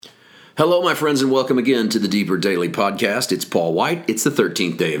Hello, my friends, and welcome again to the Deeper Daily Podcast. It's Paul White. It's the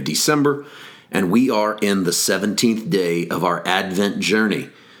 13th day of December, and we are in the 17th day of our Advent journey.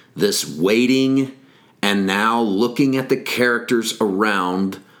 This waiting and now looking at the characters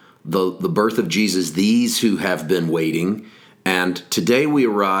around the birth of Jesus, these who have been waiting. And today we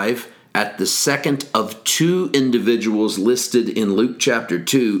arrive at the second of two individuals listed in Luke chapter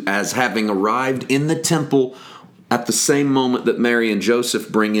 2 as having arrived in the temple at the same moment that Mary and Joseph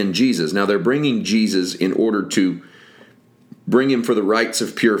bring in Jesus. Now, they're bringing Jesus in order to bring him for the rites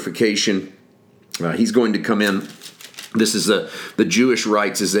of purification. He's going to come in. This is the Jewish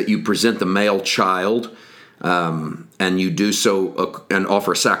rites, is that you present the male child, and you do so and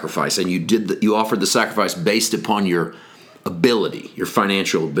offer a sacrifice. And you offered the sacrifice based upon your ability, your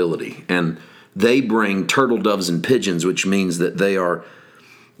financial ability. And they bring turtle doves and pigeons, which means that they are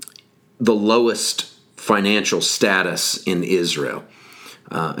the lowest financial status in Israel.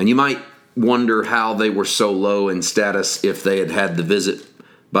 And you might wonder how they were so low in status if they had had the visit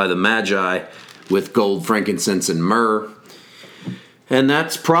by the Magi with gold, frankincense, and myrrh. And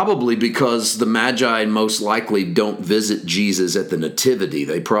that's probably because the Magi most likely don't visit Jesus at the Nativity.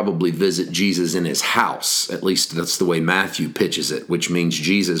 They probably visit Jesus in his house. At least that's the way Matthew pitches it, which means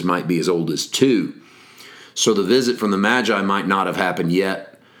Jesus might be as old as 2. So the visit from the Magi might not have happened yet.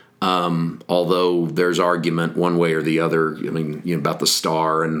 Although there's argument one way or the other, about the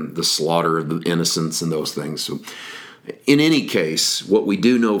star and the slaughter of the innocents and those things. So in any case, what we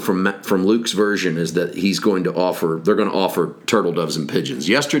do know from Luke's version is that they're going to offer turtle doves and pigeons.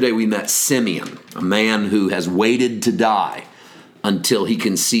 Yesterday we met Simeon, a man who has waited to die until he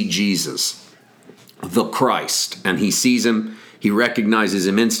can see Jesus, the Christ. And he sees him, he recognizes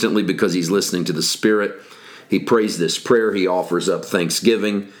him instantly because he's listening to the Spirit. He prays this prayer, he offers up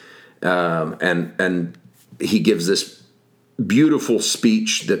thanksgiving. And he gives this beautiful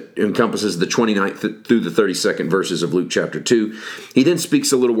speech that encompasses the 29th through the 32nd verses of Luke chapter 2. He then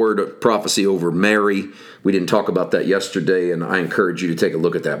speaks a little word of prophecy over Mary. We didn't talk about that yesterday, and I encourage you to take a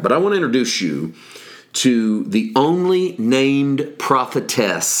look at that. But I want to introduce you to the only named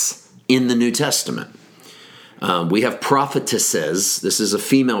prophetess in the New Testament. We have prophetesses. This is a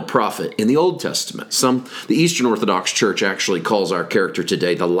female prophet in the Old Testament. The Eastern Orthodox Church actually calls our character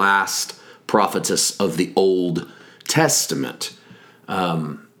today the last prophetess of the Old Testament,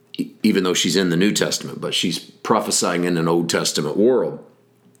 even though she's in the New Testament, but she's prophesying in an Old Testament world.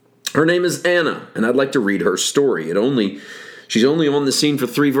 Her name is Anna, and I'd like to read her story. She's only on the scene for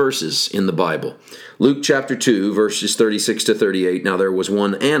 3 verses in the Bible. Luke chapter 2, verses 36 to 38. Now there was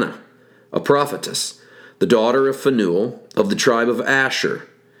one Anna, a prophetess, the daughter of Phanuel of the tribe of Asher.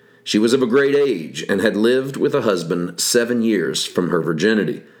 She was of a great age and had lived with a husband 7 years from her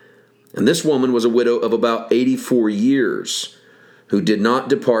virginity. And this woman was a widow of about 84 years, who did not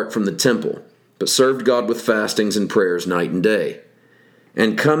depart from the temple, but served God with fastings and prayers night and day.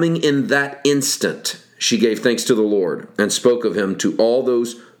 And coming in that instant, she gave thanks to the Lord and spoke of him to all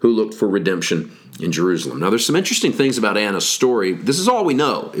those who looked for redemption in Jerusalem. Now, there's some interesting things about Anna's story. This is all we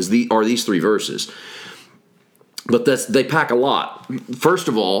know are these 3 verses. But they pack a lot. First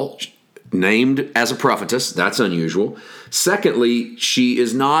of all, named as a prophetess, that's unusual. Secondly, she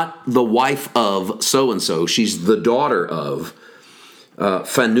is not the wife of so-and-so. She's the daughter of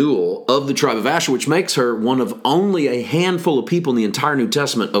Phanuel of the tribe of Asher, which makes her one of only a handful of people in the entire New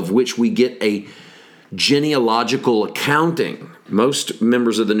Testament of which we get a genealogical accounting. Most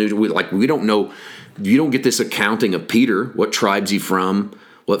members of the we don't know, you don't get this accounting of Peter, what tribe's he from,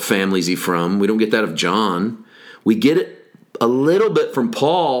 what family's he from. We don't get that of John. We get it a little bit from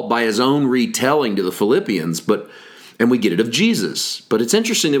Paul by his own retelling to the Philippians, and we get it of Jesus. But it's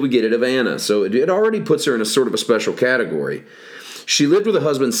interesting that we get it of Anna. So it already puts her in a sort of a special category. She lived with a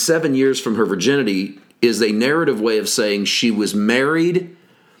husband 7 years from her virginity is a narrative way of saying she was married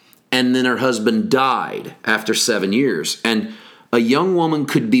and then her husband died after 7 years. And a young woman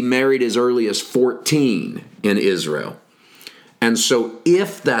could be married as early as 14 in Israel. And so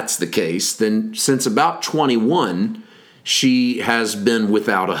if that's the case, then since about 21, she has been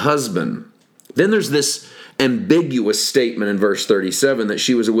without a husband. Then there's this ambiguous statement in verse 37 that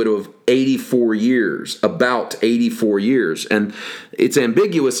she was a widow of 84 years, about 84 years. And it's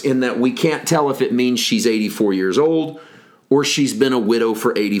ambiguous in that we can't tell if it means she's 84 years old or she's been a widow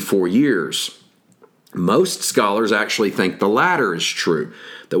for 84 years. Most scholars actually think the latter is true,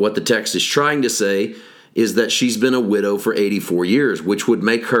 that what the text is trying to say is that she's been a widow for 84 years, which would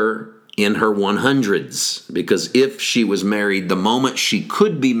make her in her 100s. Because if she was married the moment she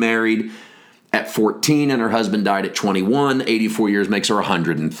could be married at 14 and her husband died at 21, 84 years makes her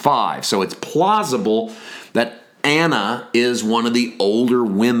 105. So it's plausible that Anna is one of the older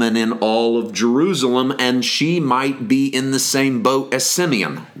women in all of Jerusalem, and she might be in the same boat as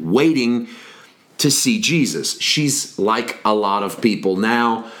Simeon, waiting to see Jesus. She's like a lot of people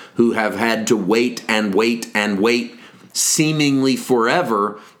now who have had to wait and wait and wait, seemingly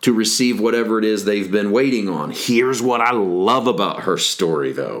forever, to receive whatever it is they've been waiting on. Here's what I love about her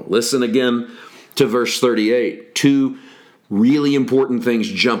story, though. Listen again to verse 38. Two really important things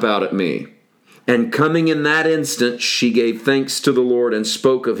jump out at me. And coming in that instant, she gave thanks to the Lord and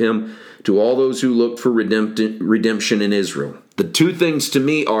spoke of him to all those who looked for redemption in Israel. The two things to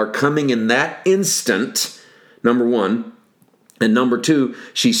me are coming in that instant, number one, and number two,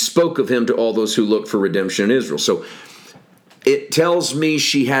 she spoke of him to all those who looked for redemption in Israel. So it tells me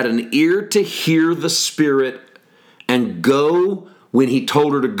she had an ear to hear the Spirit and go when he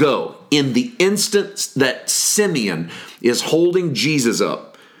told her to go. In the instant that Simeon is holding Jesus up,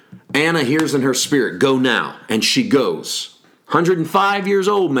 Anna hears in her spirit, go now, and she goes. 105 years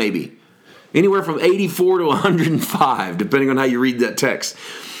old maybe. Anywhere from 84 to 105, depending on how you read that text.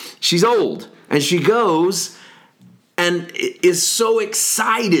 She's old, and she goes and is so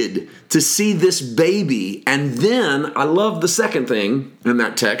excited to see this baby. And then, I love the second thing in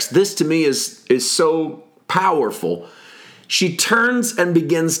that text. This to me is so powerful. She turns and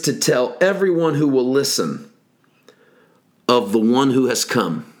begins to tell everyone who will listen of the one who has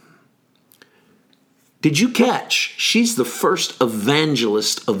come. Did you catch? She's the first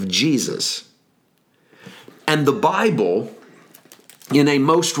evangelist of Jesus. And the Bible, in a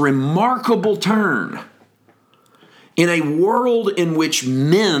most remarkable turn, in a world in which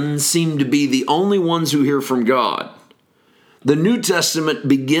men seem to be the only ones who hear from God, the New Testament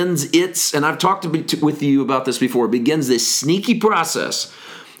begins its, and I've talked with you about this before, begins this sneaky process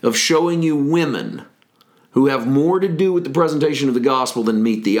of showing you women who have more to do with the presentation of the gospel than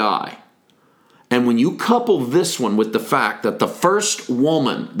meet the eye. And when you couple this one with the fact that the first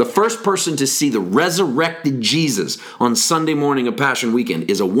woman, the first person to see the resurrected Jesus on Sunday morning of Passion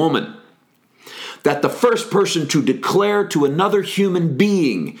Weekend is a woman, that the first person to declare to another human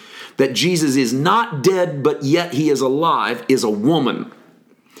being that Jesus is not dead, but yet he is alive, is a woman.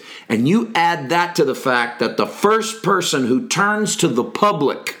 And you add that to the fact that the first person who turns to the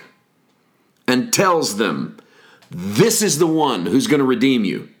public and tells them, this is the one who's going to redeem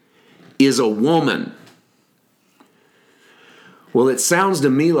you, is a woman. Well, it sounds to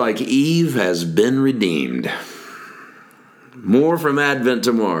me like Eve has been redeemed. More from Advent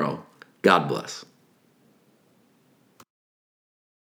tomorrow. God bless.